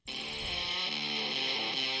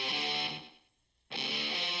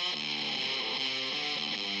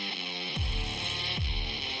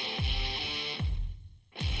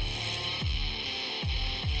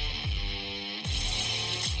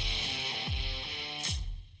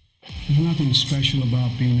There's nothing special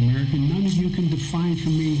about being American. None of you can define for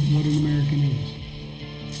me what an American is.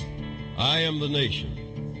 I am the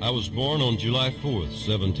nation. I was born on July 4th,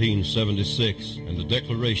 1776, and the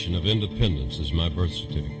Declaration of Independence is my birth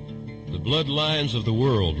certificate. The bloodlines of the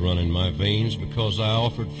world run in my veins because I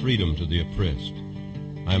offered freedom to the oppressed.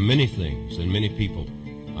 I am many things and many people.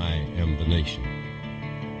 I am the nation.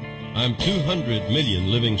 I'm 200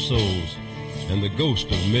 million living souls and the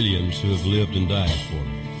ghost of millions who have lived and died for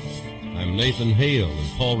me. I'm Nathan Hale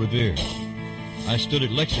and Paul Revere. I stood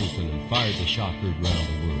at Lexington and fired the shot heard round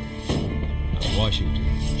the world. I'm Washington,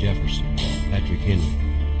 Jefferson, Patrick Henry.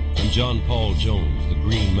 I'm John Paul Jones, the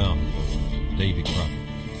Green Mountain Boys, Davy Crockett.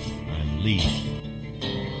 I'm Lee.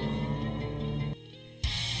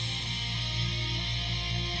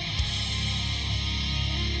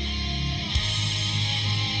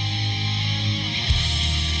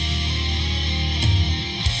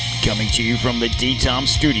 Coming to you from the D-Tom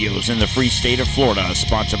Studios in the free state of Florida,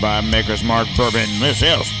 sponsored by Maker's Mark Bourbon. This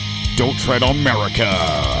is Don't Tread on America.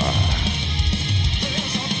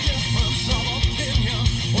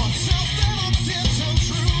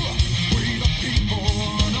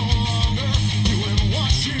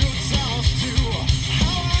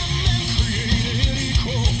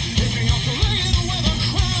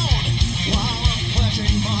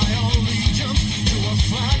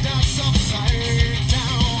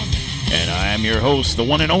 I'm your host, the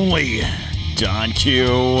one and only Don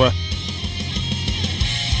Q.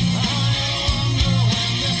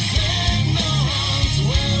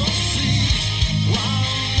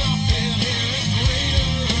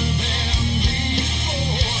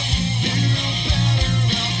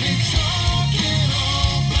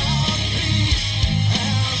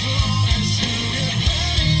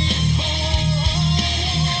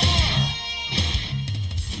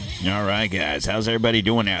 All right, guys, how's everybody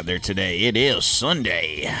doing out there today? It is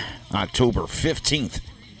Sunday, October 15th,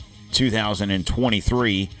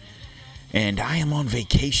 2023, and I am on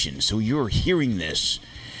vacation, so you're hearing this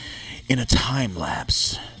in a time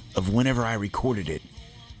lapse of whenever I recorded it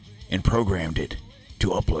and programmed it to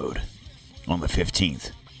upload on the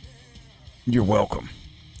 15th. You're welcome.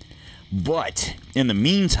 But in the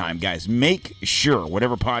meantime, guys, make sure,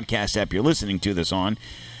 whatever podcast app you're listening to this on,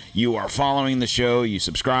 you are following the show, you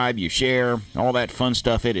subscribe, you share, all that fun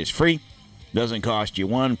stuff. It is free. Doesn't cost you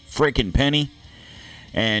one freaking penny.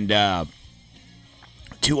 And to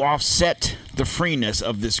offset the freeness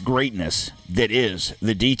of this greatness that is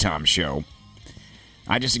the D-Tom Show,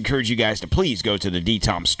 I just encourage you guys to please go to the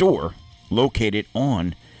D-Tom store, located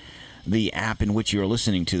on the app in which you're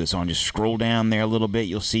listening to this on. Just scroll down there a little bit.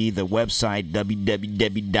 You'll see the website,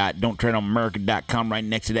 www.don'ttreadonamerica.com. Right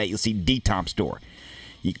next to that, you'll see D-Tom Store.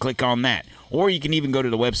 You click on that, or you can even go to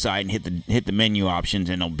the website and hit the menu options,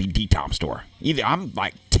 and it'll be D-Tom Store. Either I'm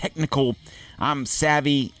like technical, I'm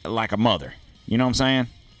savvy like a mother. You know what I'm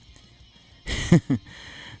saying?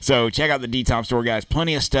 So check out the D-Tom Store, guys.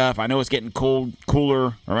 Plenty of stuff. I know it's getting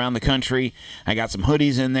cooler around the country. I got some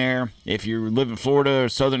hoodies in there. If you live in Florida or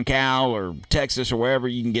Southern Cal or Texas or wherever,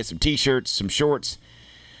 you can get some T-shirts, some shorts.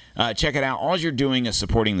 Check it out. All you're doing is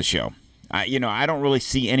supporting the show. I don't really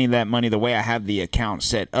see any of that money. The way I have the account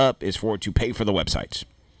set up is for it to pay for the websites.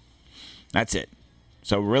 That's it.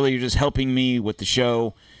 So really, you're just helping me with the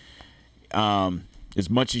show. As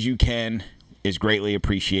much as you can is greatly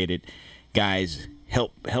appreciated. Guys,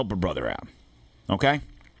 help a brother out. Okay?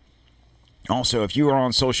 Also, if you are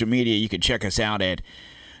on social media, you can check us out at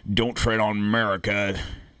Don't Tread on America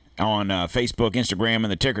on Facebook, Instagram,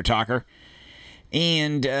 and the Ticker Talker.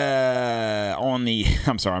 And on the,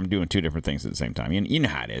 I'm sorry, I'm doing two different things at the same time. You know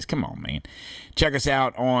how it is. Come on, man. Check us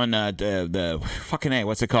out on the fucking A,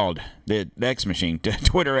 what's it called? The X machine,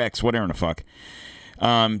 Twitter X, whatever the fuck.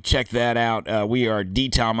 Check that out. We are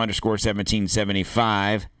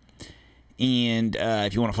DTOM_1775. And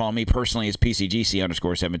if you want to follow me personally, it's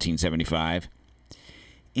PCGC_1775.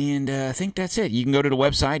 And I think that's it. You can go to the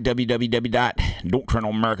website,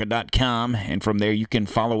 www.don'ttreadonamerica.com, and from there you can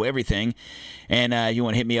follow everything. And you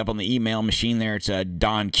want to hit me up on the email machine there, it's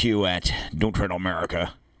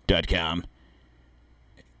donq@don'ttreadonamerica.com.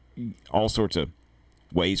 All sorts of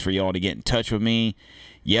ways for y'all to get in touch with me,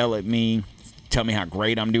 yell at me, tell me how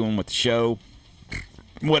great I'm doing with the show,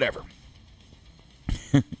 whatever.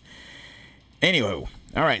 Anywho,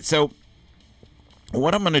 all right, so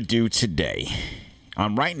what I'm going to do today...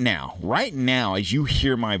 right now, as you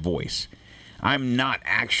hear my voice, I'm not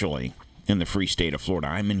actually in the free state of Florida.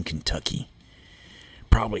 I'm in Kentucky.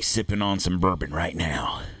 Probably sipping on some bourbon right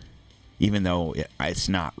now. Even though it's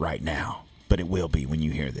not right now. But it will be when you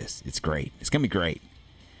hear this. It's great. It's going to be great.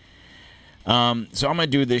 So I'm going to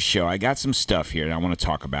do this show. I got some stuff here that I want to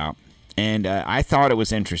talk about. And I thought it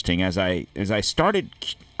was interesting as I started.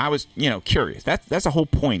 I was curious. That's the whole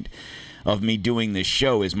point of me doing this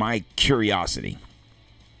show, is my curiosity.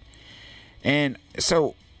 And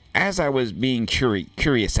so as I was being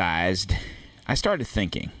curiousized, I started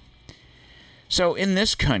thinking. So in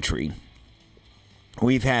this country,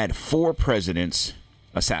 we've had 4 presidents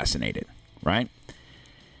assassinated, right?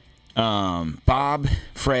 Bob,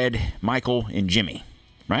 Fred, Michael, and Jimmy,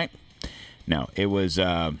 right? No, it was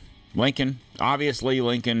Lincoln, obviously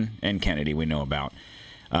Lincoln and Kennedy we know about.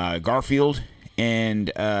 Garfield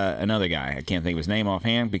and another guy. I can't think of his name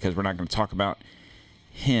offhand because we're not going to talk about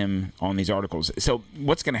him on these articles. So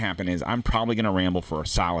what's going to happen is I'm probably going to ramble for a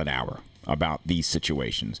solid hour about these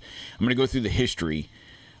situations. I'm going to go through the history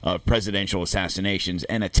of presidential assassinations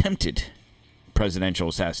and attempted presidential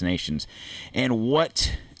assassinations, and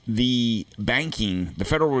what the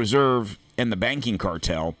Federal Reserve and the banking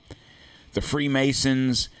cartel, the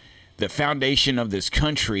Freemasons, the foundation of this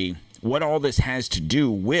country, what all this has to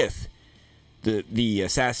do with the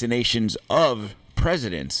assassinations of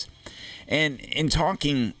presidents. And in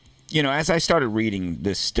talking, as I started reading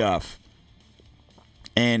this stuff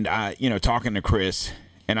and, talking to Chris,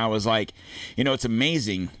 and I was like, it's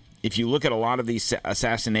amazing if you look at a lot of these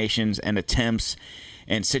assassinations and attempts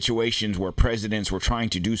and situations where presidents were trying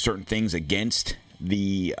to do certain things against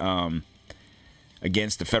the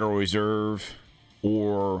Federal Reserve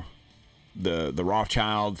or the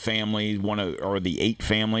Rothschild family, or the 8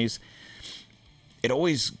 families. It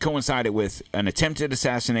always coincided with an attempted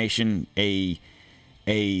assassination, a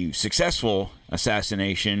successful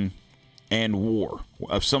assassination, and war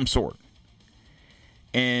of some sort.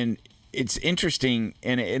 And it's interesting,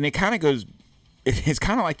 and it kind of goes. It's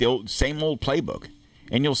kind of like the same old playbook.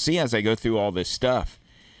 And you'll see as I go through all this stuff.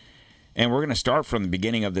 And we're going to start from the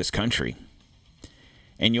beginning of this country.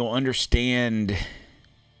 And you'll understand.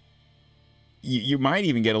 You might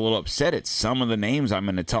even get a little upset at some of the names I'm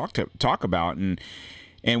going to talk about. And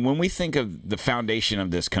when we think of the foundation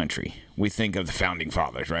of this country, we think of the founding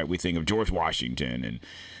fathers, right? We think of George Washington and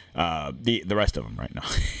the rest of them right now.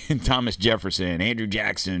 And Thomas Jefferson, Andrew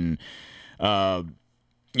Jackson, John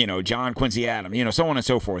Quincy Adams, so on and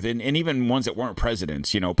so forth. And even ones that weren't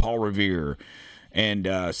presidents, Paul Revere and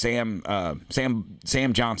Sam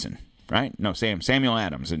Johnson, right? No, Samuel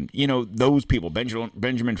Adams. And, those people,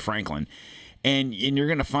 Benjamin Franklin. And you're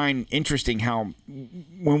going to find interesting how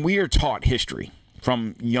when we are taught history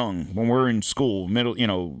from young, when we're in school,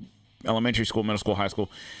 elementary school, middle school, high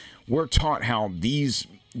school, we're taught how these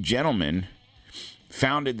gentlemen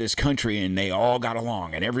founded this country and they all got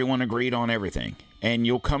along and everyone agreed on everything. And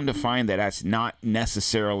you'll come to find that that's not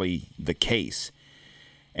necessarily the case.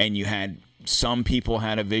 And you had some people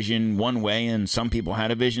had a vision one way and some people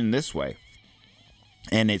had a vision this way.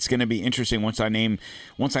 And it's going to be interesting once I name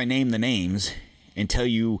the names and tell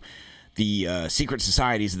you the secret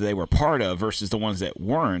societies that they were part of versus the ones that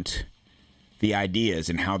weren't, the ideas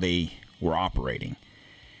and how they were operating,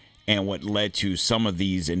 and what led to some of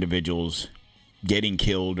these individuals getting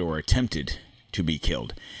killed or attempted to be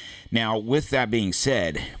killed. Now, with that being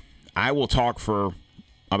said, I will talk for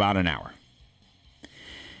about an hour.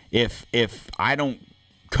 If I don't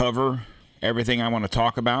cover everything I want to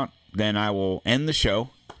talk about, then I will end the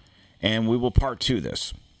show, and we will part 2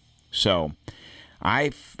 this. So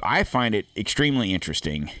I find it extremely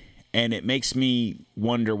interesting, and it makes me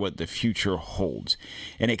wonder what the future holds.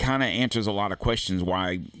 And it kind of answers a lot of questions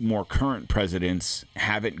why more current presidents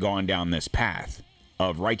haven't gone down this path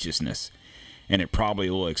of righteousness. And it probably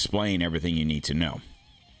will explain everything you need to know.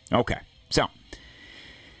 Okay, so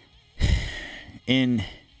in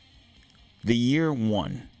the year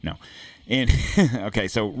 1, no. Okay,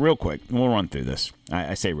 so real quick, we'll run through this.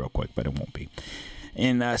 I say real quick, but it won't be.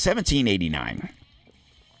 In 1789,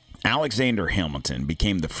 Alexander Hamilton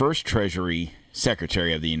became the first Treasury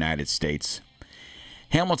Secretary of the United States.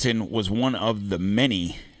 Hamilton was one of the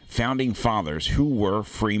many founding fathers who were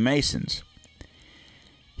Freemasons.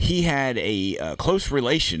 He had a close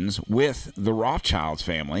relations with the Rothschilds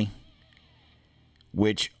family,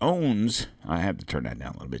 which owns, I have to turn that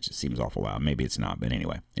down a little bit, it seems awful loud, maybe it's not, but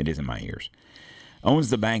anyway, it is in my ears, owns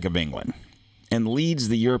the Bank of England, and leads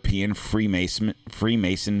the European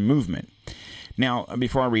Freemason movement. Now,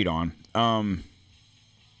 before I read on,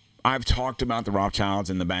 I've talked about the Rothschilds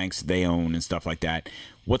and the banks they own and stuff like that.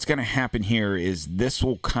 What's going to happen here is this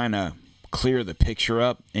will kind of clear the picture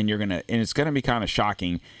up, and it's going to be kind of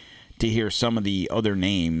shocking to hear some of the other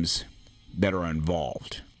names that are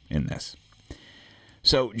involved in this.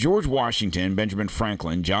 So George Washington, Benjamin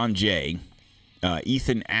Franklin, John Jay,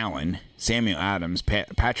 Ethan Allen, Samuel Adams,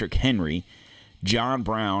 Patrick Henry, John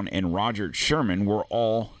Brown, and Roger Sherman were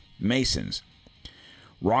all Masons.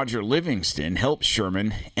 Roger Livingston helped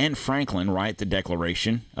Sherman and Franklin write the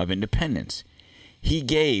Declaration of Independence. He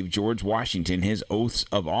gave George Washington his oaths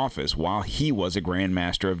of office while he was a Grand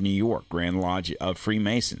Master of New York, Grand Lodge of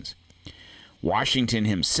Freemasons. Washington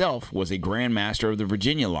himself was a Grand Master of the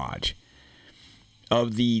Virginia Lodge.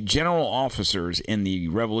 Of the general officers in the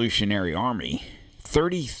Revolutionary Army,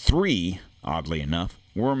 33, oddly enough,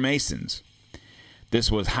 were Masons.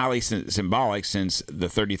 This was highly symbolic since the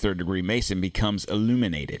 33rd degree Mason becomes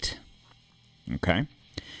illuminated. Okay?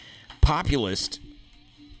 Populist,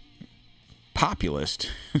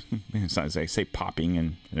 as I say popping,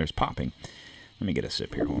 and there's popping. Let me get a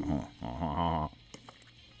sip here. Hold on.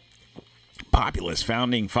 Populist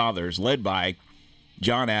founding fathers led by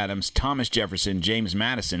John Adams, Thomas Jefferson, James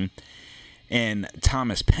Madison, and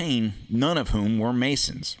Thomas Paine, none of whom were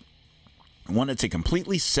Masons, wanted to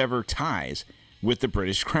completely sever ties with the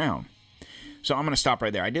British Crown. So I'm going to stop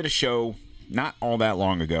right there. I did a show not all that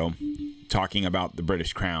long ago talking about the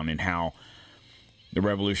British Crown and how the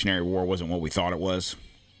Revolutionary War wasn't what we thought it was,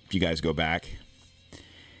 if you guys go back.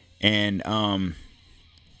 And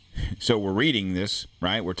so we're reading this,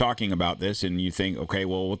 right? We're talking about this, and you think, okay,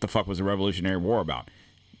 well, what the fuck was the Revolutionary War about?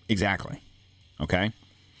 Exactly. Okay?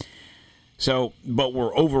 So, but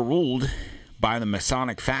we're overruled by the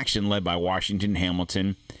Masonic faction led by Washington,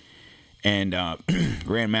 Hamilton, and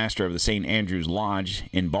Grand Master of the St. Andrew's Lodge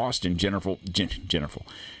in Boston, General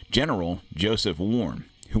Joseph Warren,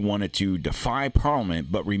 who wanted to defy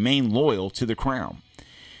Parliament but remain loyal to the Crown.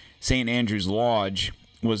 St. Andrew's Lodge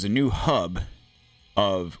was the hub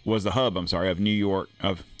of New York.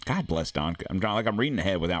 God bless Don. I'm reading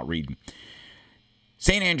ahead without reading.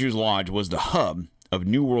 St. Andrew's Lodge was the hub of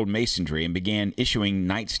New World Masonry and began issuing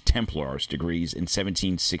Knights Templars degrees in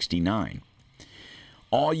 1769.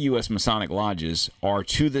 All U.S. Masonic lodges are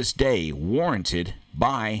to this day warranted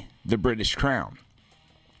by the British Crown,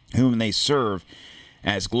 whom they serve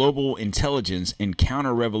as global intelligence and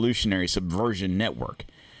counter-revolutionary subversion network.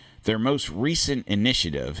 Their most recent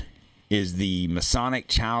initiative is the Masonic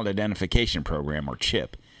Child Identification Program, or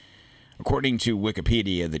CHIP. According to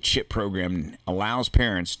Wikipedia, the CHIP program allows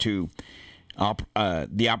parents to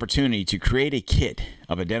the opportunity to create a kit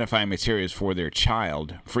of identifying materials for their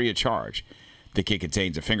child free of charge. The kit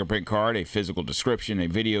contains a fingerprint card, a physical description, a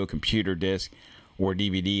video, computer disc, or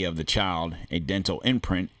DVD of the child, a dental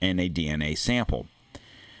imprint, and a DNA sample.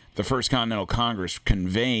 The First Continental Congress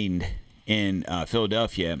convened in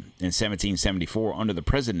Philadelphia in 1774 under the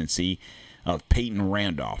presidency of Peyton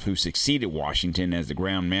Randolph, who succeeded Washington as the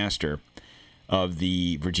Grand Master of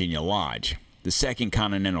the Virginia Lodge. The Second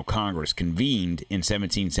Continental Congress convened in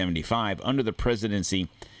 1775 under the presidency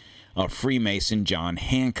of Freemason John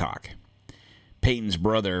Hancock. Peyton's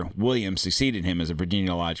brother William succeeded him as a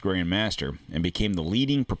Virginia Lodge Grand Master and became the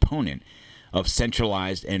leading proponent of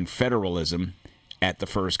centralized and federalism at the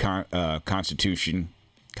first Constitutional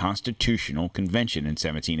Convention in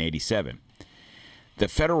 1787. The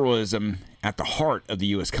federalism at the heart of the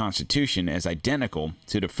U.S. Constitution is identical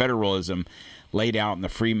to the federalism laid out in the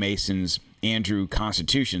Freemasons' Andrew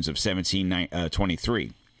Constitutions of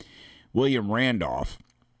 1723. William Randolph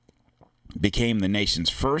became the nation's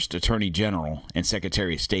first Attorney General and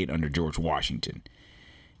Secretary of State under George Washington.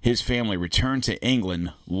 His family returned to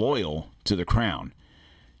England loyal to the Crown.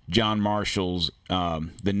 John Marshall's,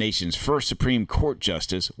 the nation's first Supreme Court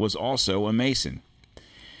Justice, was also a Mason.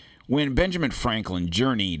 When Benjamin Franklin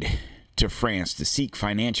journeyed to France to seek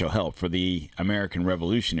financial help for the American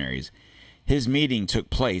revolutionaries, his meeting took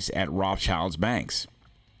place at Rothschild's banks.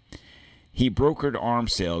 He brokered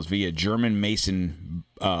arms sales via German Mason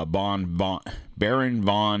Baron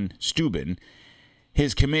von Steuben.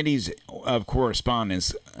 His committees of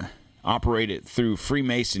correspondence operated through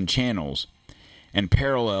Freemason channels and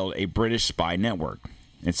paralleled a British spy network.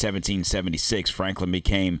 In 1776, Franklin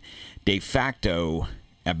became de facto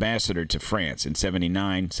ambassador to France. In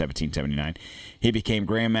 1779, he became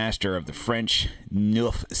Grand Master of the French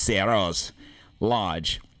Neuf Serres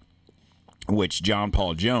Lodge, which John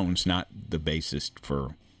Paul Jones, not the bassist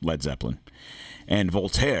for Led Zeppelin, and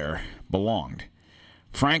Voltaire belonged.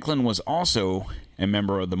 Franklin was also a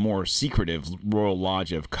member of the more secretive Royal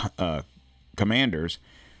Lodge of Commanders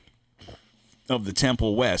of the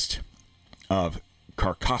Temple West of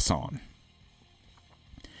Carcassonne,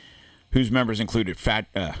 whose members included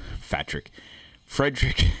Frederick,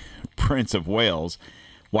 Prince of Wales.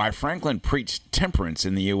 While Franklin preached temperance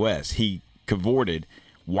in the U.S., he cavorted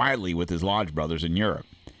widely with his lodge brothers in Europe.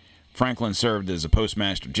 Franklin served as a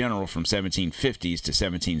postmaster general from 1750s to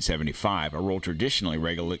 1775, a role traditionally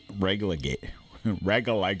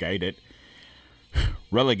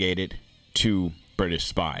relegated to British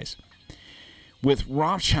spies. With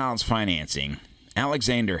Rothschild's financing,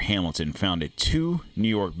 Alexander Hamilton founded 2 New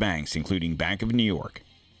York banks, including Bank of New York.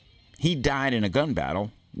 He died in a gun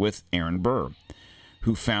battle with Aaron Burr,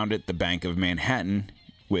 who founded the Bank of Manhattan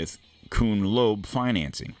with Kuhn Loeb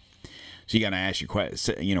financing. So you got to ask your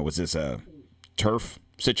question, was this a turf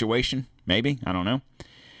situation? Maybe, I don't know.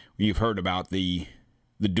 You've heard about the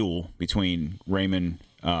duel between Aaron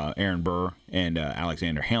Burr and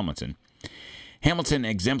Alexander Hamilton. Hamilton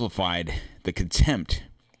exemplified the contempt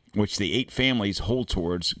which the 8 families hold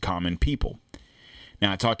towards common people.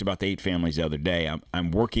 Now, I talked about the 8 families the other day. I'm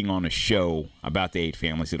working on a show about the 8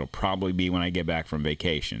 families. It'll probably be when I get back from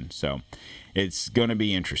vacation. So it's going to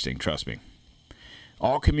be interesting, trust me.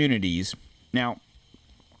 All communities. Now,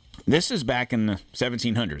 this is back in the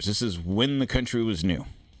 1700s. This is when the country was new.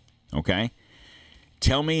 Okay?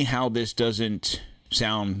 Tell me how this doesn't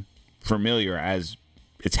sound familiar as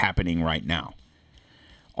it's happening right now.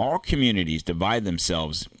 All communities divide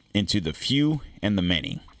themselves into the few and the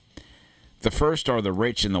many. The first are the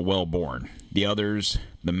rich and the well-born. The others,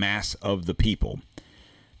 the mass of the people.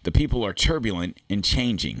 The people are turbulent and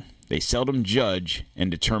changing. They seldom judge and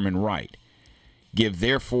determine right. Give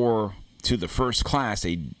therefore to the first class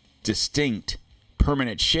a distinct,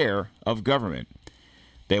 permanent share of government.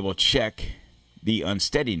 They will check the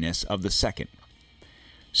unsteadiness of the second.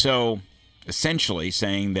 So, essentially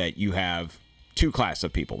saying that you have 2 classes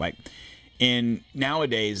of people. Like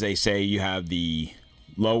nowadays they say you have the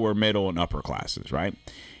lower, middle, and upper classes, right?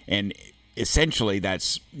 And essentially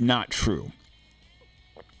that's not true.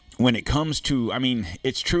 When it comes to,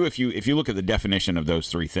 it's true if you look at the definition of those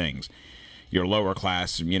 3 things. Your lower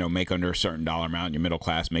class, make under a certain dollar amount. Your middle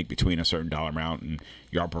class make between a certain dollar amount, and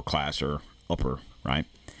your upper class are upper, right?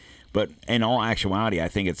 But in all actuality, I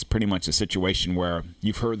think it's pretty much a situation where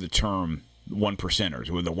you've heard the term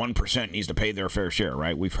 1%ers, where the 1% needs to pay their fair share,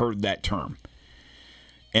 right? We've heard that term.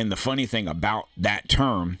 And the funny thing about that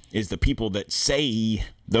term is the people that say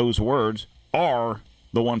those words are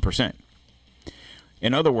the 1%.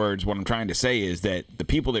 In other words, what I'm trying to say is that the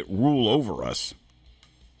people that rule over us,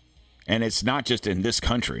 and it's not just in this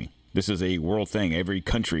country, this is a world thing, every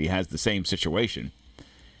country has the same situation,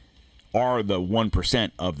 are the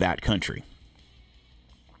 1% of that country.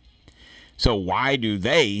 So why do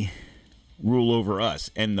they rule over us?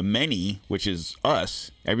 And the many, which is us,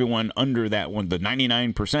 everyone under that one, the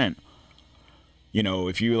 99%,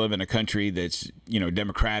 if you live in a country that's,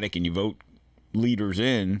 democratic and you vote leaders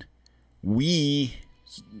in, we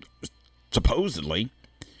supposedly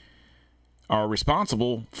are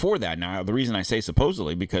responsible for that. Now, the reason I say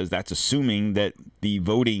supposedly, because that's assuming that the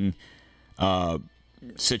voting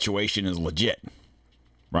situation is legit,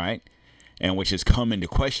 right? And which has come into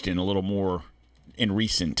question a little more in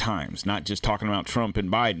recent times. Not just talking about Trump and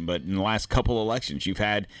Biden, but in the last couple elections, you've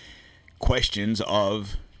had questions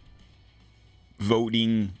of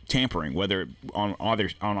voting tampering, whether on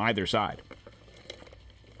either side.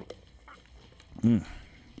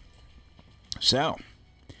 So,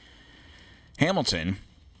 Hamilton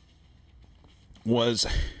was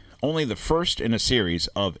only the first in a series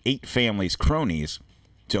of 8 families' cronies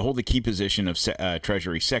to hold the key position of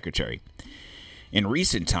Treasury Secretary. In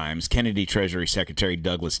recent times, Kennedy Treasury Secretary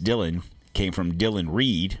Douglas Dillon came from Dillon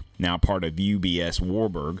Reed, now part of UBS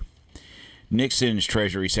Warburg. Nixon's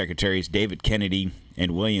Treasury Secretaries David Kennedy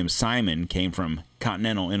and William Simon came from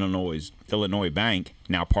Continental Illinois Bank,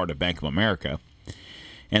 now part of Bank of America.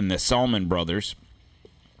 And the Salmon brothers,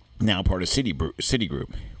 now part of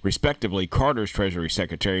Citigroup. Respectively, Carter's Treasury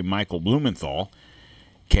Secretary Michael Blumenthal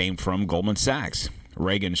came from Goldman Sachs.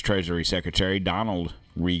 Reagan's Treasury Secretary Donald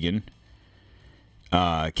Reagan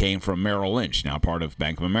came from Merrill Lynch, now part of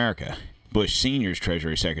Bank of America. Bush Sr.'s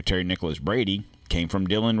Treasury Secretary Nicholas Brady came from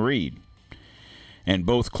Dillon Reed. And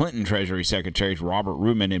both Clinton Treasury Secretaries Robert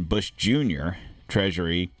Rubin and Bush Jr.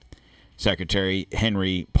 Treasury Secretary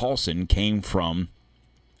Henry Paulson came from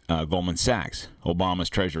Goldman Sachs. Obama's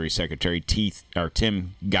Treasury Secretary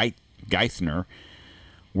Tim Geithner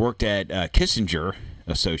worked at Kissinger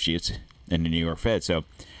Associates in the New York Fed. So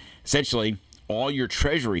essentially, all your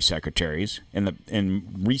Treasury Secretaries in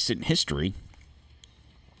recent history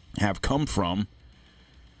have come from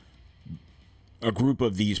a group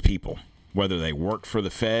of these people, whether they worked for the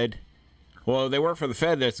Fed. Well, they work for the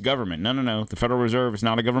Fed, that's government. No. The Federal Reserve is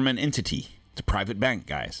not a government entity. It's a private bank,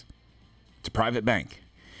 guys. It's a private bank.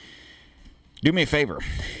 Do me a favor.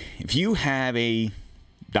 If you have a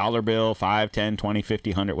dollar bill, 5, 10, 20,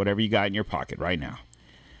 50, 100, whatever you got in your pocket right now,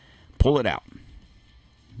 pull it out.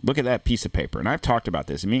 Look at that piece of paper. And I've talked about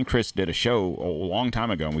this. Me and Chris did a show a long time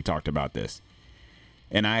ago, and we talked about this.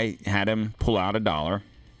 And I had him pull out $1,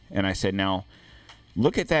 and I said, now,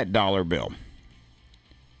 look at that dollar bill.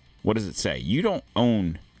 What does it say? You don't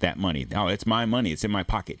own that money. Oh, it's my money. It's in my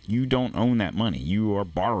pocket. You don't own that money. You are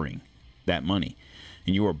borrowing that money.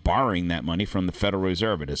 And you are borrowing that money from the Federal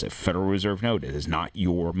Reserve. It is a Federal Reserve note. It is not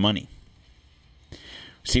your money.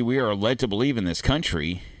 See, we are led to believe in this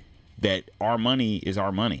country that our money is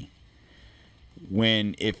our money.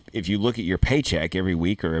 When if you look at your paycheck every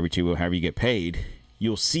week or every 2 weeks, however you get paid,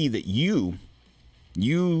 you'll see that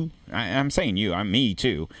I'm saying you, I'm me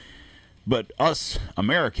too, but us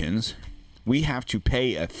Americans, we have to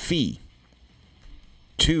pay a fee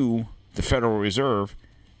to the Federal Reserve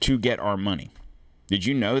to get our money. Did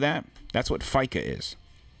you know that? That's what FICA is.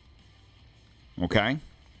 Okay?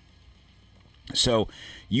 So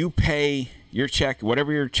you pay your check,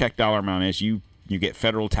 whatever your check dollar amount is, you get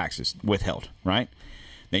federal taxes withheld, right?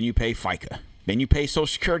 Then you pay FICA. Then you pay Social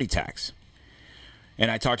Security tax. And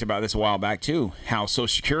I talked about this a while back too, how Social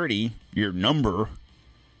Security, your number,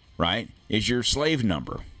 right, is your slave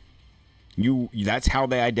number. That's how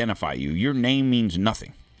they identify you. Your name means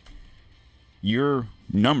nothing. Your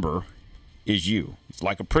number is you. It's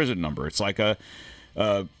like a prison number. It's like a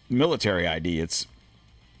military ID. It's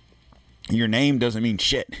your name doesn't mean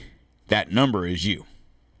shit. That number is you.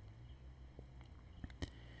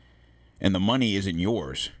 And the money isn't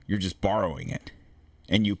yours. You're just borrowing it.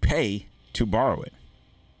 And you pay to borrow it.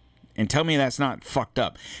 And tell me that's not fucked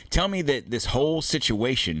up. Tell me that this whole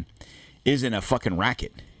situation isn't a fucking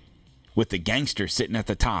racket with the gangsters sitting at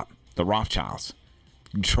the top, the Rothschilds,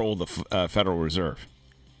 control the Federal Reserve.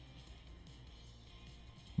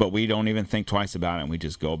 But we don't even think twice about it, and we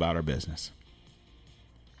just go about our business.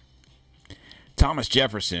 Thomas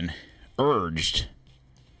Jefferson urged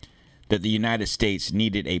that the United States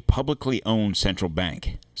needed a publicly owned central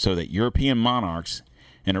bank so that European monarchs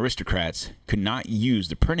and aristocrats could not use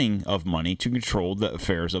the printing of money to control the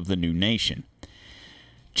affairs of the new nation.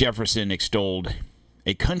 Jefferson extolled,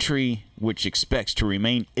 "A country which expects to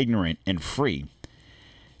remain ignorant and free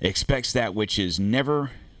expects that which has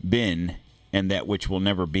never been and that which will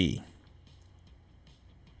never be.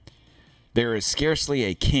 There is scarcely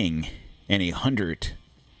a king and 100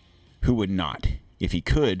 who would not, if he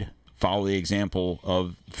could, follow the example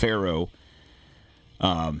of Pharaoh,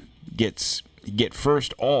 get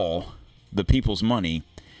first all the people's money,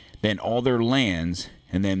 then all their lands,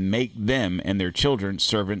 and then make them and their children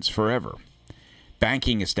servants forever.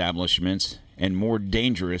 Banking establishments, and more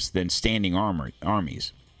dangerous than standing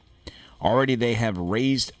armies. Already they have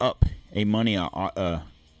raised up a money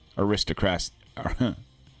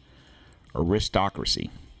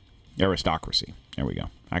aristocracy. There we go.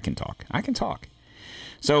 I can talk.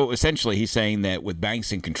 So essentially he's saying that with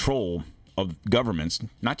banks in control of governments,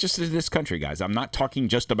 not just in this country, guys. I'm not talking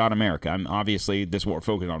just about America. I'm obviously this is what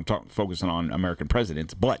we're focusing on American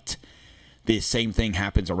presidents, but the same thing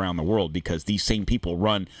happens around the world because these same people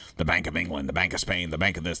run the Bank of England, the Bank of Spain, the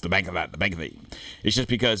Bank of this, the Bank of that, the Bank of that. It's just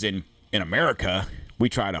because in America, we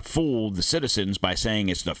try to fool the citizens by saying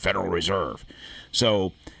it's the Federal Reserve.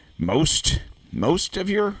 So most of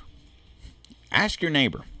your, ask your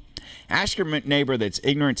neighbor that's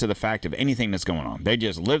ignorant to the fact of anything that's going on. They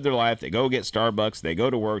just live their life. They go get Starbucks. They go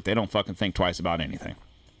to work. They don't fucking think twice about anything.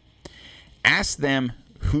 Ask them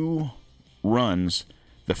who runs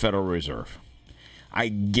the Federal Reserve. I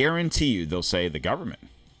guarantee you they'll say the government.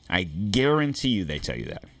 I guarantee you they tell you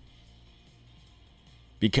that.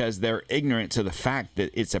 Because they're ignorant to the fact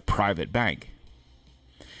that it's a private bank.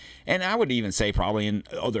 And I would even say probably in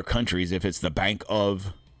other countries, if it's the bank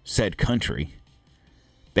of said country,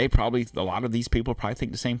 a lot of these people probably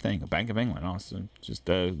think the same thing. A Bank of England, it's just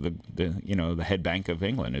the head bank of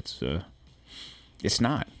England. It's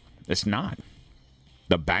not.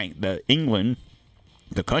 The bank, England,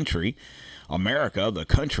 the country, America, the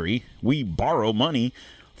country, we borrow money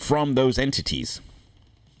from those entities.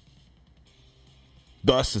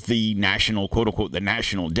 Thus, the national, quote unquote, the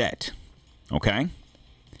national debt. Okay?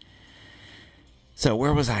 So,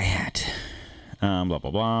 where was I at? Blah, blah,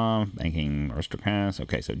 blah. Banking aristocrats.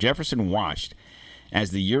 Okay, so Jefferson watched as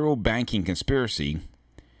the Euro banking conspiracy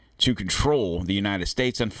to control the United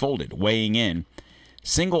States unfolded, weighing in.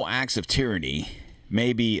 Single acts of tyranny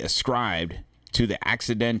may be ascribed to the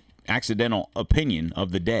accidental opinion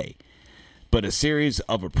of the day, but a series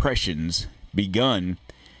of oppressions begun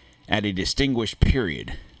at a distinguished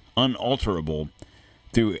period, unalterable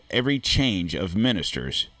through every change of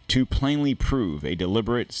ministers, to plainly prove a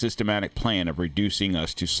deliberate, systematic plan of reducing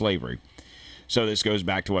us to slavery. So this goes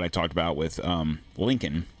back to what I talked about with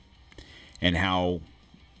Lincoln and how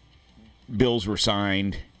bills were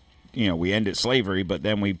signed. We ended slavery, but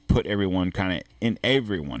then we put everyone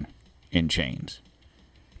in chains.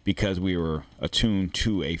 because we were attuned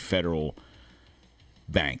to a federal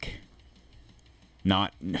bank. I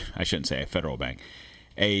shouldn't say a federal bank.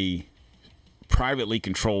 A privately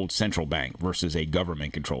controlled central bank versus a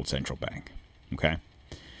government-controlled central bank. Okay?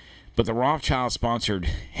 But the Rothschild sponsored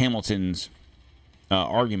Hamilton's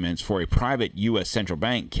arguments for a private U.S. central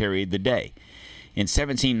bank carried the day. In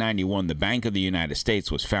 1791, the Bank of the United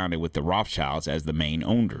States was founded with the Rothschilds as the main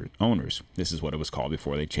owners. This is what it was called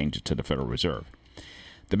before they changed it to the Federal Reserve.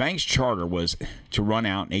 The bank's charter was to run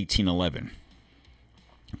out in 1811.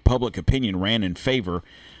 Public opinion ran in favor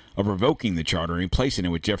of revoking the charter and replacing it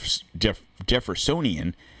with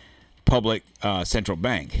Jeffersonian public central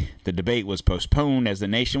bank. The debate was postponed as the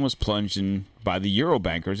nation was plunged in by the Euro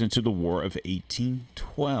bankers into the War of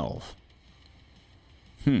 1812.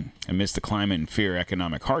 Amidst the climate and fear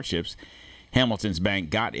economic hardships, Hamilton's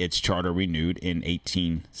bank got its charter renewed in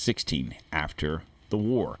 1816 after the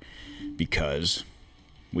war, because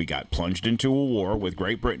we got plunged into a war with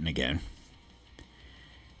Great Britain again,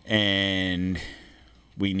 and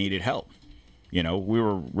we needed help. We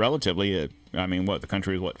were relatively, the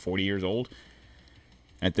country was 40 years old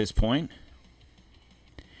at this point?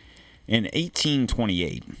 In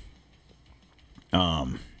 1828,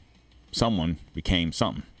 someone became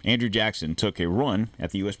something. Andrew Jackson took a run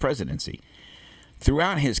at the U.S. presidency.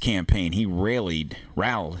 Throughout his campaign, he railed,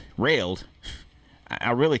 I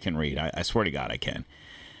really can read, I swear to God I can,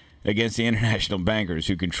 against the international bankers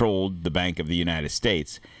who controlled the Bank of the United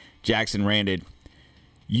States. Jackson ranted,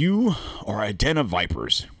 "You are a den of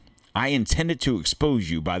vipers. I intended to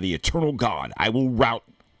expose you by the eternal God. I will rout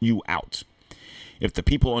you out. If the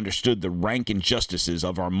people understood the rank injustices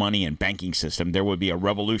of our money and banking system, there would be a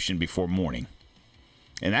revolution before morning."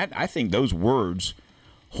 And I think those words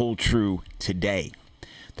hold true today.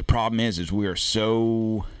 The problem is we are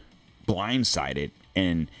so blindsided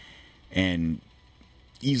and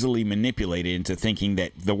easily manipulated into thinking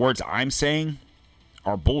that the words I'm saying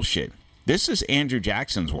are bullshit. This is Andrew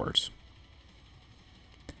Jackson's words.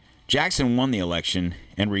 Jackson won the election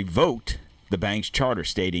and revoked the bank's charter,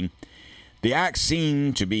 stating, "The act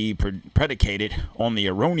seemed to be predicated on the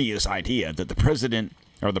erroneous idea that the president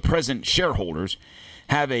or the present shareholders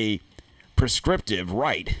have a prescriptive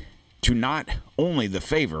right to not only the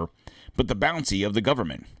favor but the bounty of the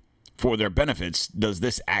government. For their benefits, does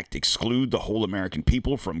this act exclude the whole American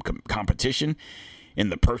people from competition in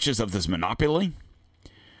the purchase of this monopoly?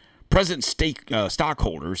 Present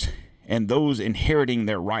stockholders and those inheriting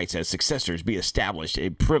their rights as successors be established a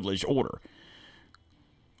privileged order,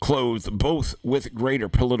 clothed both with greater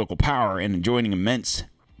political power and enjoying immense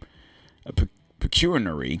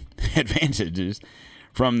pecuniary advantages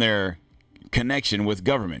from their connection with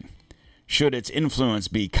government. Should its influence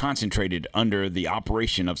be concentrated under the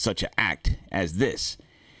operation of such an act as this,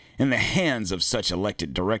 in the hands of such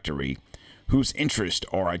elected directory, whose interests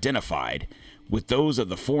are identified with those of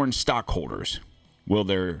the foreign stockholders, will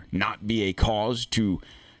there not be a cause to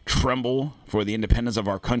tremble for the independence of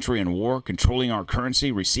our country in war, controlling our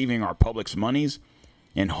currency, receiving our public's monies,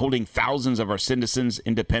 and holding thousands of our citizens'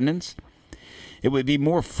 independence? It would be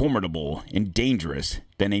more formidable and dangerous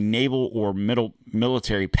than a naval or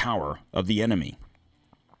military power of the enemy.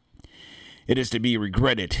 It is to be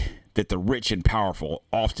regretted that the rich and powerful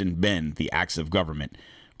often bend the acts of government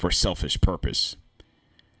for selfish purpose.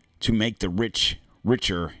 To make the rich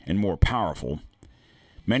richer and more powerful,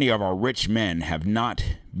 many of our rich men have not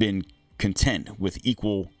been content with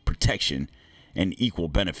equal protection and equal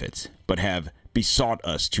benefits, but have besought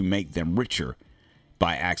us to make them richer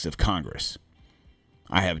by acts of Congress.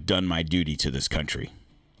 I have done my duty to this country."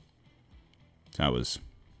 That was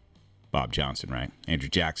Bob Johnson, right? Andrew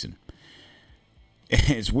Jackson.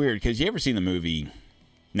 It's weird because you ever seen the movie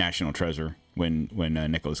National Treasure when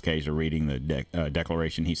Nicolas Cage are reading the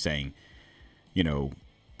Declaration? He's saying,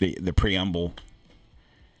 the preamble,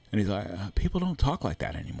 and he's like, "People don't talk like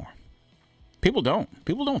that anymore. People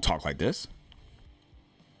don't talk like this."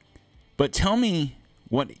 But tell me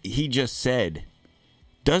what he just said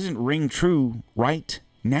doesn't ring true right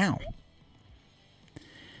now.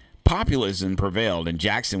 Populism prevailed and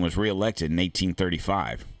Jackson was reelected in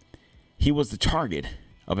 1835. He was the target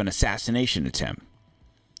of an assassination attempt.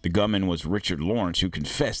 The gunman was Richard Lawrence, who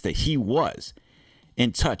confessed that he was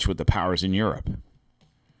in touch with the powers in Europe.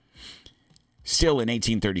 Still in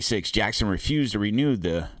 1836, Jackson refused to renew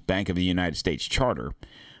the Bank of the United States charter.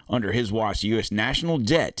 Under his watch, the U.S. national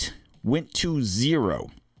debt went to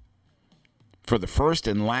zero for the first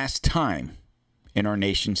and last time in our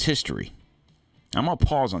nation's history. I'm going to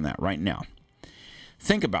pause on that right now.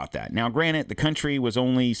 Think about that. Now, granted, the country was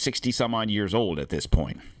only 60 some odd years old at this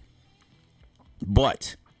point.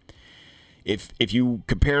 But if you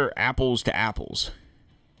compare apples to apples,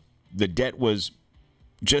 the debt was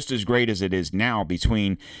just as great as it is now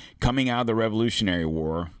between coming out of the Revolutionary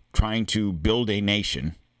War, trying to build a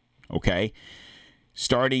nation, okay,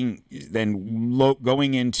 starting then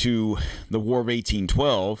going into the War of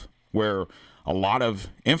 1812, where a lot of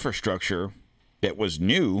infrastructure that was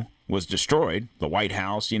new was destroyed. The White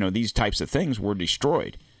House, these types of things were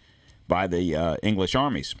destroyed by the English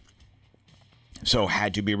armies, so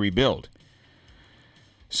had to be rebuilt.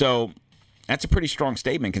 So that's a pretty strong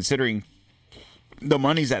statement considering the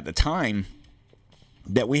monies at the time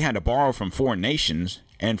that we had to borrow from foreign nations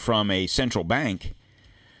and from a central bank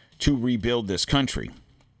to rebuild this country.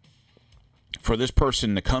 For this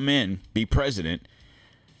person to come in, be president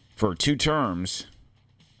for 2 terms,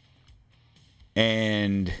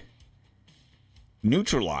 and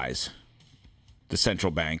neutralize the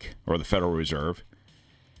central bank or the Federal Reserve,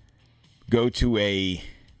 go to a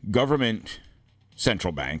government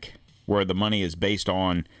central bank where the money is based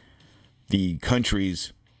on the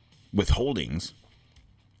country's withholdings,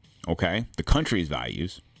 okay, the country's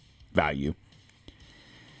value,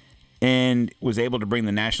 and was able to bring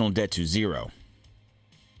the national debt to 0.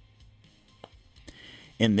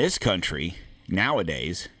 In this country,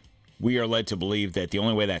 nowadays, we are led to believe that the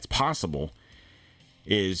only way that's possible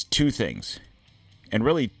is 2 things. And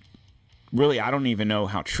really, I don't even know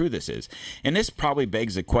how true this is. And this probably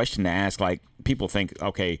begs a question to ask, like, people think,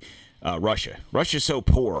 okay, Russia's so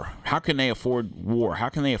poor. How can they afford war? How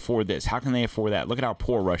can they afford this? How can they afford that? Look at how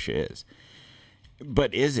poor Russia is.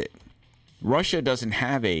 But is it? Russia doesn't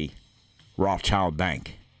have a Rothschild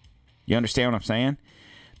bank. You understand what I'm saying?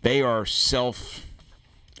 They are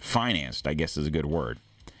self-financed, I guess is a good word.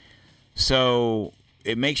 So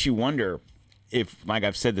it makes you wonder if, like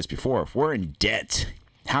I've said this before, if we're in debt,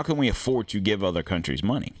 how can we afford to give other countries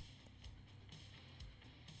money?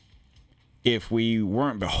 If we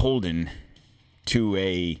weren't beholden to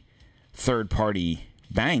a third-party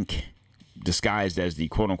bank disguised as the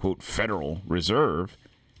quote-unquote Federal Reserve,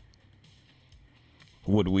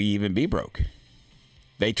 would we even be broke?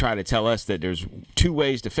 They try to tell us that there's 2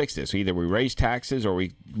 ways to fix this. Either we raise taxes or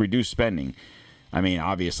we reduce spending. I mean,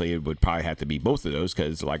 obviously, it would probably have to be both of those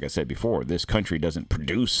because, like I said before, this country doesn't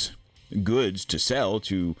produce goods to sell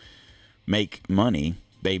to make money.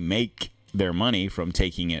 They make their money from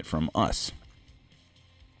taking it from us.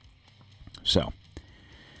 So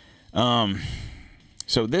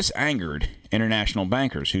this angered international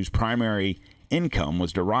bankers whose primary income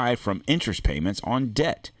was derived from interest payments on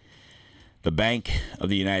debt. The Bank of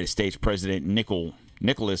the United States President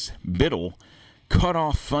Nicholas Biddle cut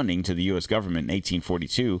off funding to the U.S. government in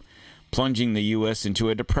 1842, plunging the U.S. into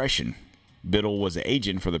a depression. Biddle was an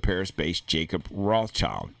agent for the Paris-based Jacob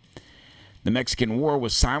Rothschild. The Mexican War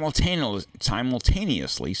was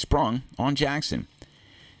simultaneously sprung on Jackson.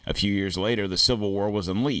 A few years later, the Civil War was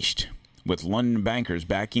unleashed, with London bankers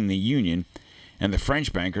backing the Union and the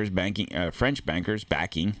French bankers backing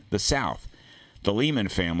the South. The Lehman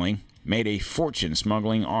family made a fortune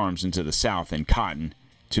smuggling arms into the South and cotton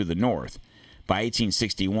to the North. By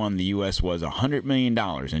 1861, the U.S. was $100 million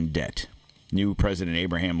in debt. New President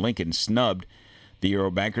Abraham Lincoln snubbed the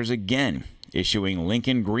Eurobankers again, issuing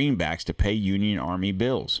Lincoln greenbacks to pay Union Army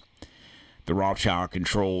bills. The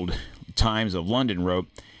Rothschild-controlled Times of London wrote,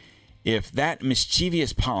 "If that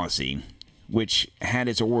mischievous policy, which had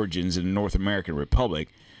its origins in the North American Republic,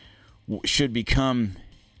 should become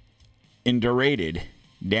indurated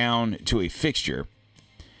down to a fixture,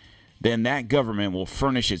 then that government will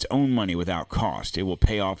furnish its own money without cost. It will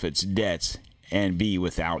pay off its debts and be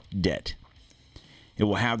without debt. It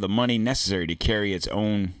will have the money necessary to carry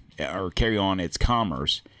on its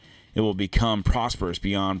commerce. It will become prosperous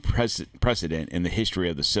beyond precedent in the history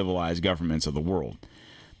of the civilized governments of the world.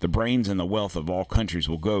 The brains and the wealth of all countries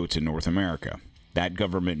will go to North America. That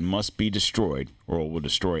government must be destroyed, or it will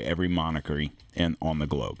destroy every monarchy on the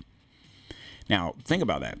globe." Now, think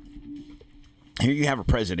about that. Here you have a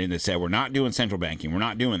president that said, we're not doing central banking. We're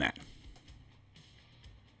not doing that.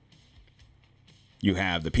 You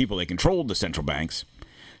have the people that controlled the central banks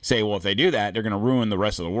say, well, if they do that, they're going to ruin the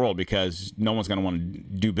rest of the world because no one's going to want to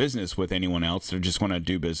do business with anyone else. They're just going to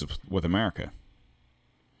do business with America.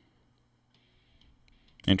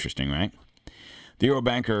 Interesting, right? The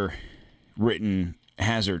Eurobanker written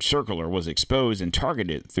hazard circular was exposed and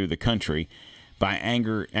targeted through the country by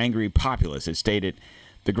angry populace. It stated,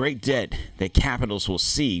 "The great debt that capitalists will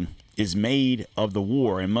see is made of the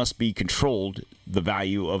war and must be controlled the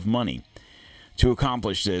value of money. To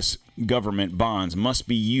accomplish this, government bonds must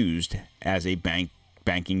be used as a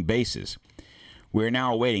banking basis. We are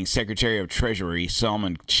now awaiting Secretary of Treasury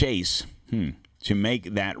Salmon Chase to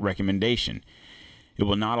make that recommendation. It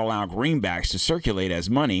will not allow greenbacks to circulate as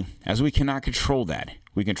money, as we cannot control that.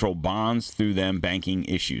 We control bonds through them banking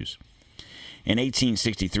issues. In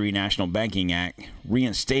 1863, National Banking Act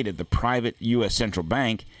reinstated the private U.S. central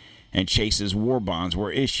bank, and Chase's war bonds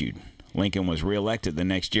were issued. Lincoln was reelected the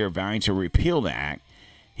next year, vowing to repeal the act.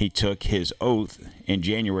 He took his oath in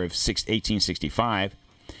January of 1865.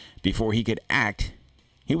 Before he could act,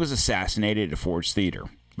 he was assassinated at Ford's Theater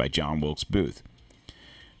by John Wilkes Booth.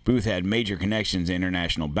 Booth had major connections to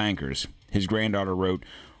international bankers. His granddaughter wrote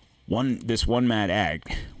this one mad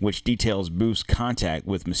act, which details Booth's contact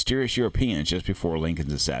with mysterious Europeans just before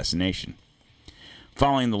Lincoln's assassination.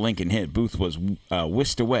 Following the Lincoln hit, Booth was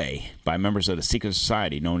whisked away by members of the secret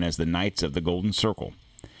society known as the Knights of the Golden Circle.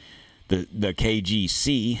 The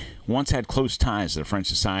KGC once had close ties to the French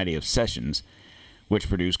Society of Sessions, which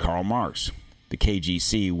produced Karl Marx. The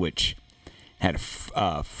KGC, which had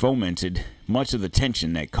fomented much of the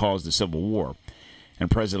tension that caused the Civil War, and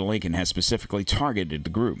President Lincoln had specifically targeted the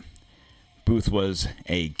group. Booth was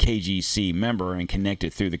a KGC member and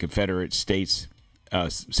connected through the Confederate States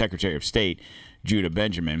Secretary of State, Judah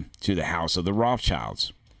Benjamin, to the House of the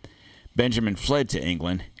Rothschilds. Benjamin fled to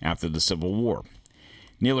England after the Civil War.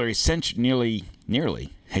 Nearly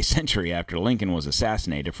a century after Lincoln was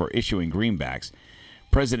assassinated for issuing greenbacks,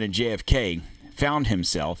 President JFK found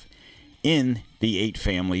himself in the Eight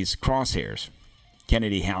Families' crosshairs.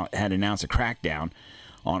 Kennedy had announced a crackdown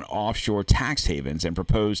on offshore tax havens and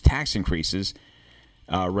proposed tax increases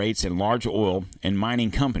rates in large oil and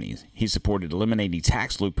mining companies. He supported eliminating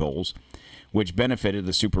tax loopholes, which benefited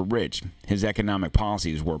the super rich. His economic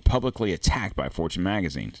policies were publicly attacked by Fortune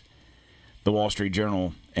magazines. The Wall Street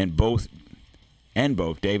Journal and both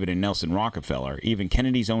David and Nelson Rockefeller, even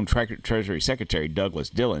Kennedy's own Treasury Secretary Douglas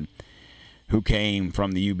Dillon, who came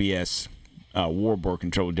from the UBS War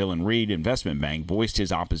Board-controlled Dillon Reed Investment Bank, voiced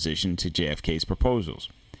his opposition to JFK's proposals.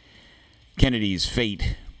 Kennedy's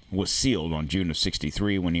fate was sealed on June of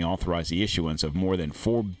 '63 when he authorized the issuance of more than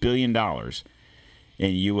 $4 billion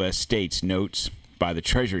in U.S. states notes by the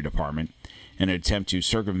Treasury Department in an attempt to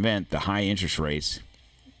circumvent the high interest rates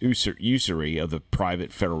usury of the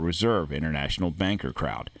private Federal Reserve international banker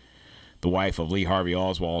crowd. The wife of Lee Harvey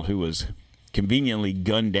Oswald, who was conveniently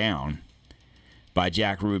gunned down by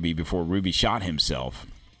Jack Ruby before Ruby shot himself.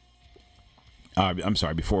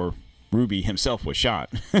 Before Ruby himself was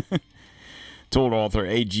shot. Told author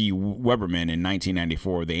A.G. Weberman in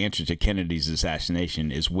 1994 the answer to Kennedy's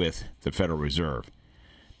assassination is with the Federal Reserve.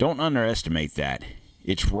 Don't underestimate that.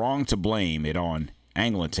 It's wrong to blame it on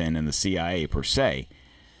Angleton and the CIA per se.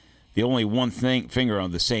 The only one finger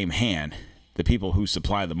on the same hand, the people who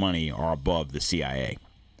supply the money are above the CIA.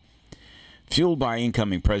 Fueled by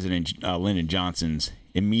incoming President Lyndon Johnson's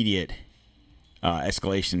immediate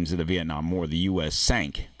escalation to the Vietnam War, the U.S.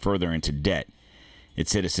 sank further into debt.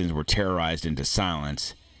 Its citizens were terrorized into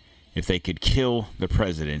silence. If they could kill the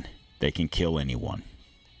president, they can kill anyone.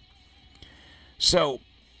 So,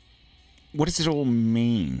 what does it all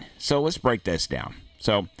mean? So let's break this down.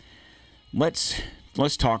 So let's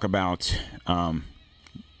talk about Lincoln.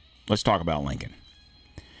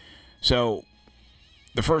 So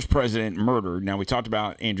the first president murdered. Now we talked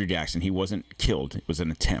about Andrew Jackson. He wasn't killed. It was an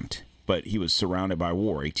attempt, but he was surrounded by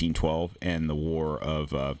war, 1812, and the war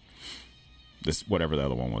of this whatever the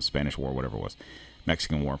other one was, Spanish War, whatever it was,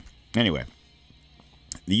 Mexican War. Anyway,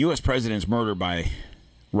 the U.S. president's murdered by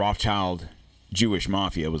Rothschild Jewish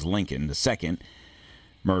mafia was Lincoln. The second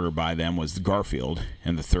murder by them was Garfield,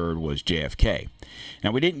 and the third was JFK.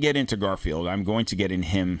 Now, we didn't get into Garfield. I'm going to get in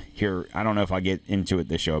him here. I don't know if I get into it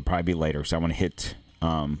this show. It'll probably be later, so I want to hit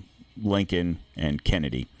Lincoln and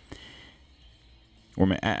Kennedy. Or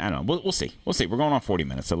I don't know. We'll see. We'll see. We're going on 40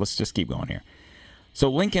 minutes, so let's just keep going here. So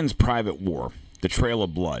Lincoln's private war, the Trail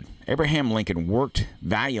of Blood. Abraham Lincoln worked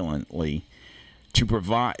valiantly to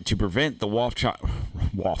prevent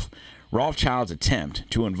the Rothschild's attempt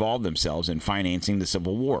to involve themselves in financing the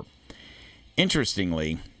Civil War.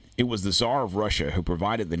 Interestingly, it was the Tsar of Russia who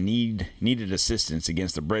provided the needed assistance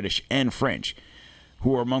against the British and French,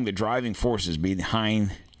 who were among the driving forces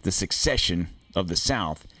behind the succession of the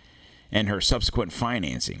South and her subsequent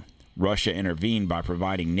financing. Russia intervened by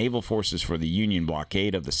providing naval forces for the Union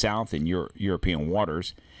blockade of the South in European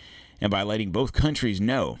waters, and by letting both countries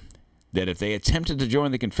know that if they attempted to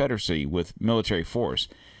join the Confederacy with military force,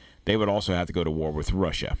 they would also have to go to war with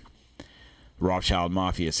Russia. The Rothschild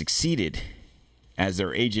Mafia succeeded as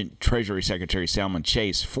their agent, Treasury Secretary Salmon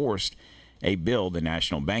Chase, forced a bill, the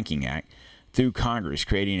National Banking Act, through Congress,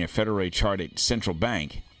 creating a federally chartered central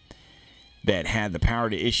bank that had the power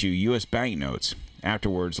to issue U.S. banknotes.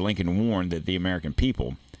 Afterwards, Lincoln warned that the American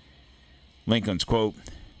people Lincoln's quote,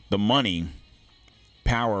 "The money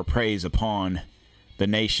power preys upon the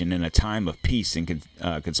nation in a time of peace and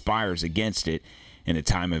conspires against it in a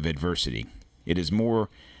time of adversity. It is more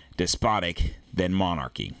despotic than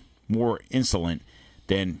monarchy, more insolent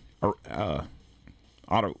than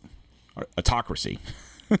autocracy."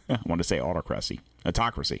 I want to say autocracy.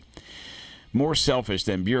 Autocracy. "More selfish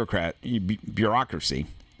than bureaucracy.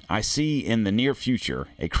 I see in the near future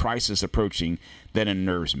a crisis approaching that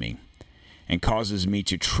unnerves me and causes me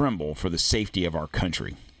to tremble for the safety of our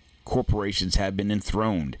country. Corporations have been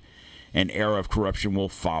enthroned. An era of corruption will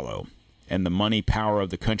follow, and the money power of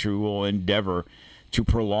the country will endeavor to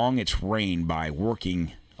prolong its reign by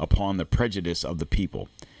working upon the prejudice of the people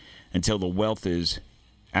until the wealth is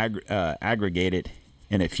aggregated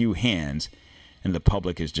in a few hands and the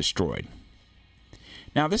public is destroyed."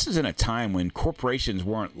 Now, this is in a time when corporations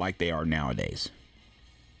weren't like they are nowadays.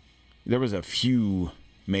 There was a few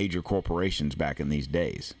major corporations back in these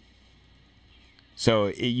days. So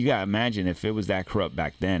you got to imagine if it was that corrupt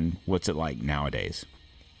back then, what's it like nowadays?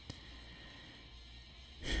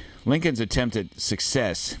 Lincoln's attempted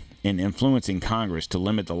success in influencing Congress to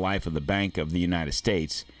limit the life of the Bank of the United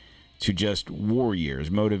States to just war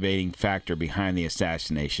years, motivating factor behind the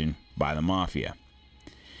assassination by the mafia.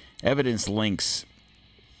 Evidence links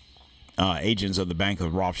agents of the Bank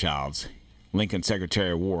of Rothschilds, Lincoln's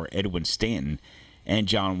Secretary of War Edwin Stanton, and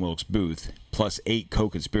John Wilkes Booth, plus 8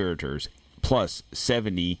 co-conspirators, plus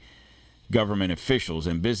 70 government officials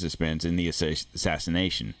and businessmen in the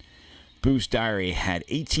assassination. Booth's diary had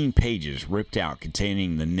 18 pages ripped out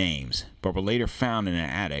containing the names, but were later found in an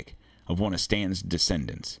attic of one of Stanton's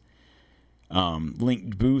descendants.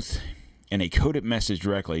 Linked Booth in a coded message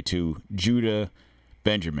directly to Judah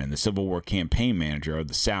Benjamin, the Civil War campaign manager of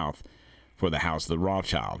the South for the House of the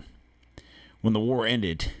Rothschild. When the war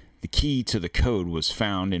ended, the key to the code was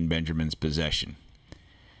found in Benjamin's possession.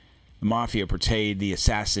 The mafia portrayed the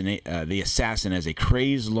assassin as a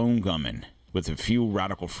crazed lone gunman with a few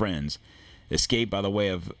radical friends, escaped by the way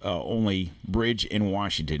of only bridge in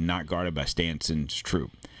Washington, not guarded by Stanton's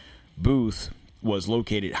troop. Booth was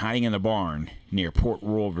located hiding in the barn near Port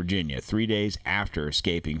Royal, Virginia, 3 days after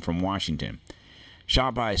escaping from Washington.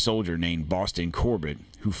 Shot by a soldier named Boston Corbett,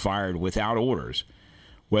 who fired without orders.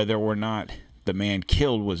 Whether or not the man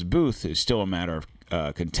killed was Booth is still a matter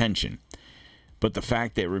of contention. But the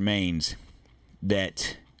fact that remains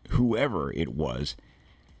that whoever it was,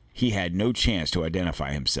 he had no chance to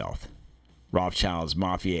identify himself. Rothschild's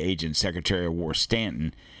mafia agent, Secretary of War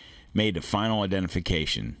Stanton, made the final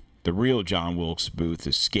identification. The real John Wilkes Booth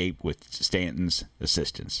escaped with Stanton's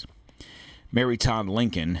assistance. Mary Todd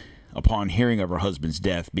Lincoln, upon hearing of her husband's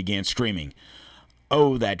death, began screaming,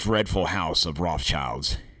 "Oh, that dreadful house of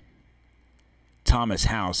Rothschilds." Thomas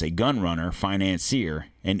House, a gun runner, financier,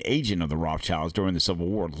 and agent of the Rothschilds during the Civil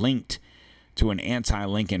War, linked to an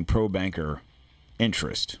anti-Lincoln pro-banker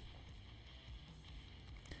interest.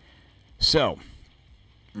 So,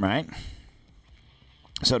 right?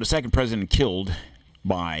 So the second president killed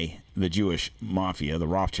by the Jewish mafia, the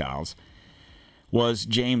Rothschilds, was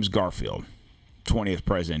James Garfield, 20th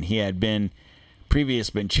president. He had been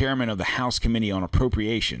chairman of the House Committee on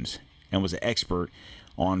Appropriations and was an expert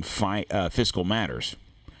on fiscal matters.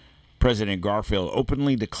 President Garfield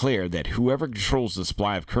openly declared that whoever controls the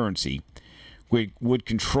supply of currency would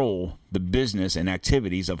control the business and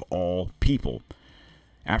activities of all people.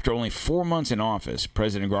 After only 4 months in office,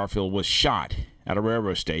 President Garfield was shot at a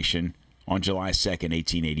railroad station on July 2nd,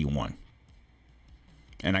 1881.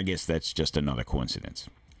 And I guess that's just another coincidence.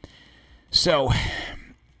 So,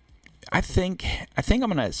 I think I'm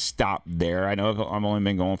going to stop there. I know I've only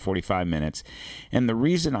been going 45 minutes. And the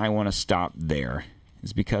reason I want to stop there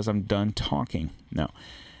is because I'm done talking. No.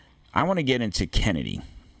 I want to get into Kennedy.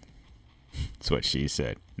 That's what she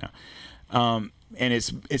said. No. And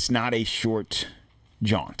it's not a short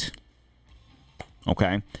jaunt.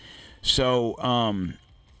 Okay? So,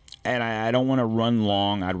 and I don't want to run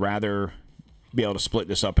long. I'd rather be able to split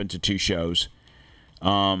this up into 2 shows.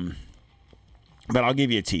 But I'll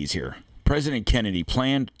give you a tease here. President Kennedy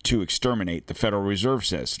planned to exterminate the Federal Reserve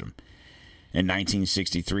System. In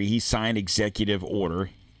 1963, he signed Executive Order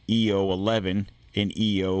EO 11 and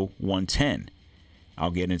EO 110.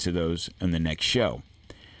 I'll get into those in the next show.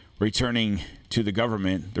 Returning to the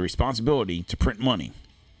government the responsibility to print money,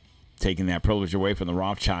 taking that privilege away from the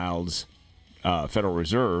Rothschilds' Federal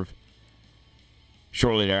Reserve.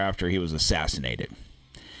 Shortly thereafter, he was assassinated.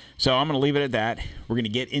 So I'm going to leave it at that. We're going to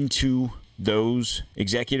get into those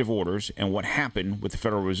executive orders and what happened with the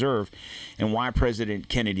Federal Reserve and why President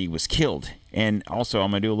Kennedy was killed. And also, I'm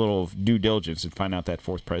going to do a little due diligence and find out that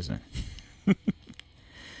 4th president.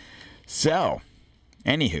 So,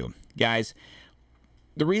 anywho, guys,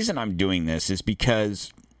 the reason I'm doing this is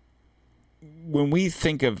because when we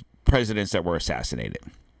think of presidents that were assassinated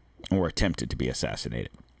or attempted to be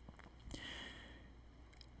assassinated,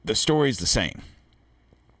 the story's the same.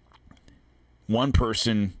 One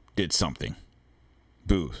person did something.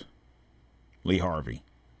 Booth, Lee Harvey,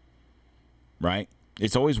 right?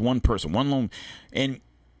 It's always one person, one lone. And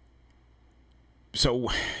so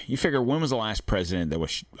you figure, when was the last president that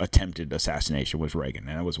was attempted assassination? Was Reagan.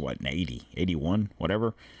 And that was what, in 80, 81,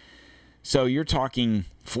 whatever. So you're talking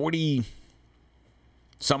 40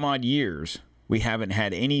 some odd years. We haven't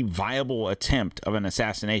had any viable attempt of an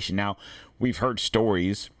assassination. Now, we've heard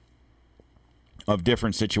stories of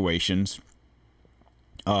different situations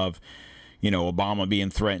of, Obama being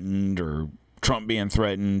threatened or Trump being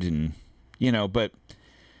threatened, and, but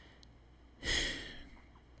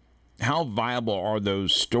how viable are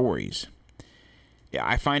those stories? Yeah,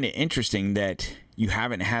 I find it interesting that you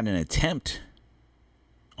haven't had an attempt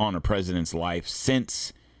on a president's life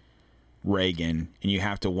since Reagan, and you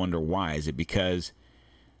have to wonder why. Is it because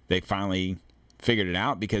they finally figured it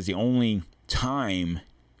out? Because the only time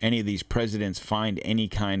any of these presidents find any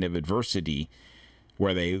kind of adversity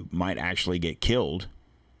where they might actually get killed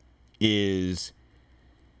is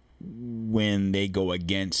when they go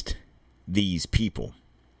against these people.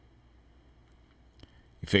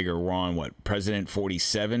 You figure we're on, President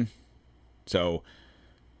 47? So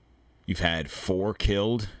you've had 4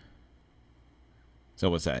 killed. So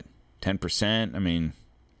what's that? 10%? I mean,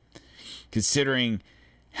 considering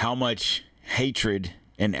how much hatred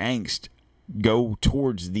and angst go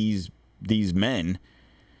towards these men,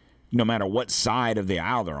 no matter what side of the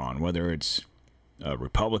aisle they're on, whether it's a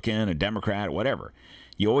Republican, a Democrat, whatever,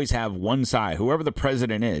 you always have one side. Whoever the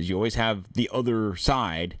president is, you always have the other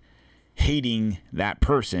side hating that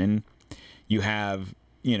person. You have,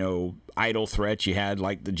 idle threats. You had,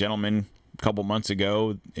 like, the gentleman a couple months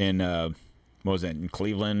ago in, what was that, in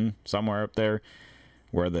Cleveland, somewhere up there,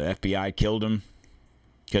 where the FBI killed him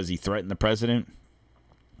because he threatened the president.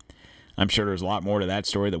 I'm sure there's a lot more to that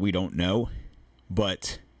story that we don't know,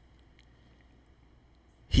 but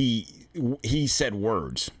he said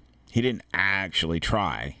words. He didn't actually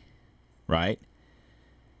try, right?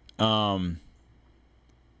 So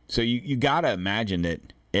you got to imagine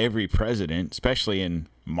that every president, especially in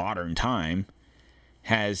modern time,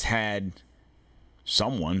 has had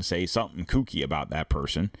someone say something kooky about that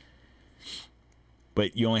person.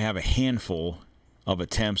 But you only have a handful of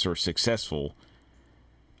attempts or successful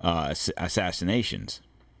assassinations.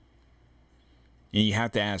 And you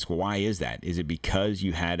have to ask, why is that? Is it because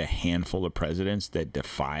you had a handful of presidents that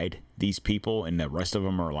defied these people and the rest of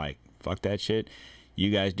them are like, fuck that shit?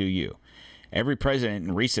 You guys do you. Every president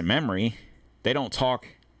in recent memory, they don't talk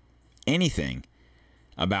anything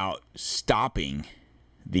about stopping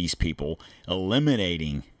these people,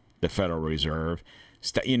 eliminating the Federal Reserve.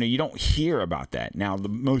 You don't hear about that. Now, the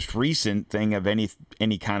most recent thing of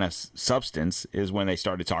any kind of substance is when they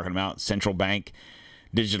started talking about central bank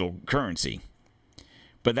digital currency.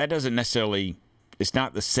 But that doesn't necessarily, it's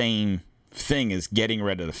not the same thing as getting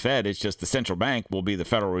rid of the Fed. It's just the central bank will be the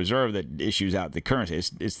Federal Reserve that issues out the currency.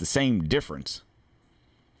 It's the same difference.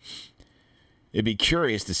 It'd be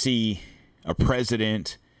curious to see a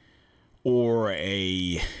president or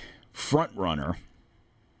a front runner,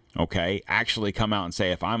 okay, actually come out and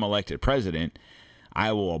say, if I'm elected president,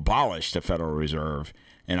 I will abolish the Federal Reserve,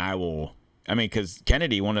 and because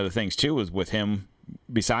Kennedy, one of the things too was with him,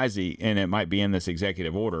 besides and it might be in this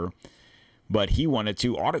executive order, but he wanted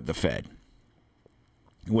to audit the Fed,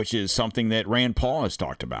 which is something that Rand Paul has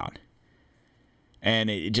talked about. And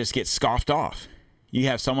it just gets scoffed off. You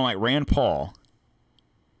have someone like Rand Paul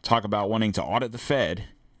talk about wanting to audit the Fed,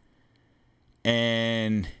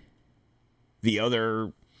 and the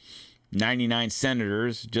other 99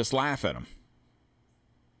 senators just laugh at him.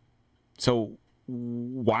 So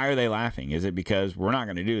why are they laughing? Is it because we're not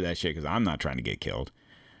going to do that shit because I'm not trying to get killed?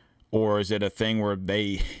 Or is it a thing where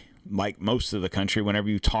they, like most of the country, whenever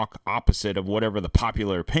you talk opposite of whatever the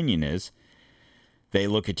popular opinion is, they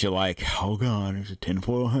look at you like, oh God, there's a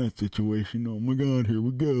tinfoil hat situation. Oh my God, here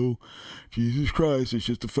we go. Jesus Christ, it's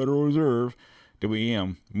just the Federal Reserve. Did we,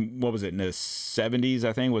 what was it, in the 70s,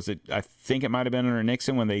 I think? I think it might have been under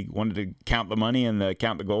Nixon when they wanted to count the money and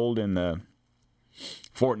count the gold in the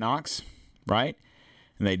Fort Knox, right?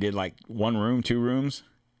 And they did like 1 room, 2 rooms.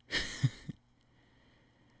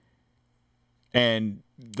 And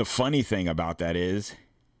the funny thing about that is,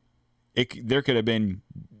 there could have been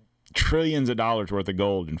trillions of dollars worth of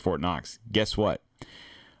gold in Fort Knox. Guess what?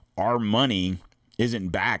 Our money isn't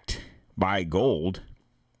backed by gold.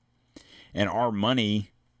 And our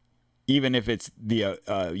money, even if it's the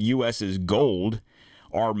U.S.'s gold,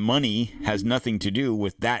 our money has nothing to do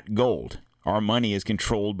with that gold. Our money is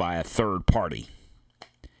controlled by a third party.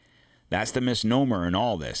 That's the misnomer in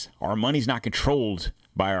all this. Our money's not controlled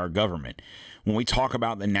by our government. When we talk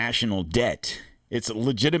about the national debt, it's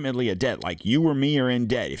legitimately a debt. Like you or me are in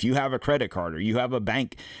debt. If you have a credit card or you have a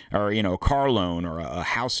bank or, a car loan or a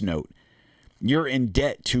house note, you're in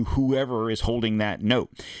debt to whoever is holding that note.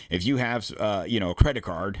 If you have, a credit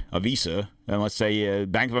card, a Visa, and let's say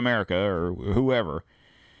Bank of America or whoever,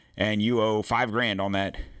 and you owe $5,000 on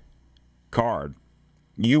that card,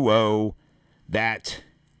 you owe that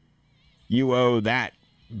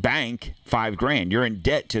bank $5,000. You're in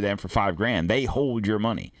debt to them for $5,000. They hold your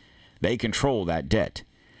money. They control that debt.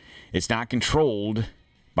 It's not controlled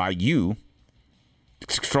by you.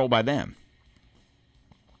 It's controlled by them.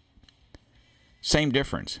 Same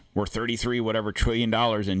difference. We're 33 whatever trillion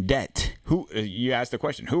dollars in debt. Who, you ask the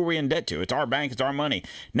question, who are we in debt to? It's our bank, it's our money.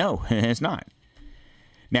 No, it's not.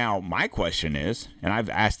 Now, my question is, and I've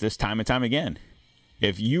asked this time and time again,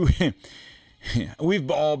 if you we've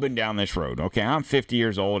all been down this road. Okay, I'm 50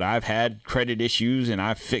 years old. I've had credit issues and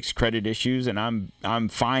I've fixed credit issues and I'm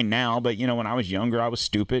fine now, but when I was younger, I was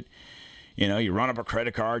stupid. You run up a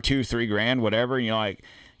credit card, $2-3 grand, whatever, and you're like,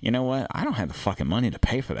 you know what? I don't have the fucking money to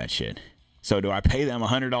pay for that shit. So do I pay them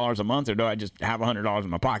 $100 a month or do I just have $100 in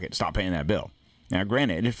my pocket and stop paying that bill? Now,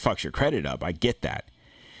 granted, it fucks your credit up. I get that.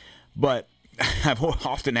 But I've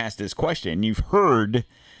often asked this question. You've heard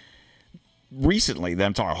recently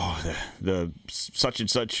them talk, the such and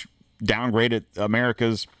such downgraded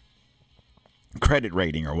America's credit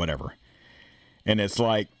rating or whatever. And it's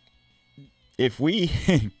like, if we...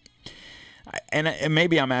 and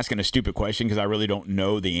maybe I'm asking a stupid question because I really don't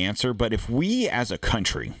know the answer, but if we as a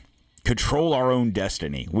country control our own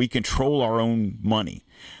destiny, we control our own money,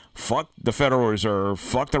 fuck the Federal Reserve,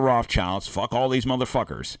 fuck the Rothschilds, fuck all these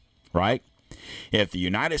motherfuckers, right? If the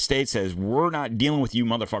United States says, we're not dealing with you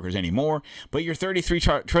motherfuckers anymore, but you're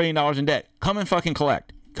 $33 trillion in debt, come and fucking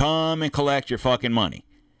collect. Come and collect your fucking money,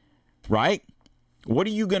 right? What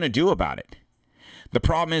are you going to do about it? The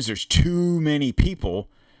problem is there's too many people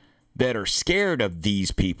that are scared of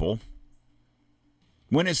these people.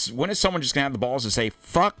 When is someone just going to have the balls to say,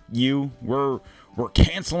 fuck you, we're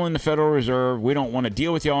canceling the Federal Reserve, we don't want to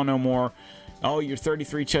deal with y'all no more. Oh, you're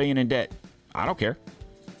 $33 trillion in debt. I don't care.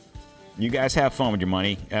 You guys have fun with your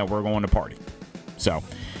money. We're going to party. So,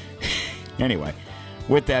 anyway,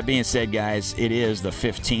 with that being said, guys, it is the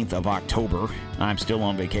 15th of October. I'm still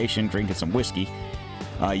on vacation, drinking some whiskey.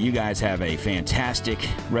 You guys have a fantastic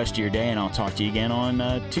rest of your day, and I'll talk to you again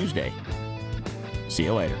on Tuesday. See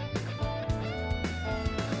you later.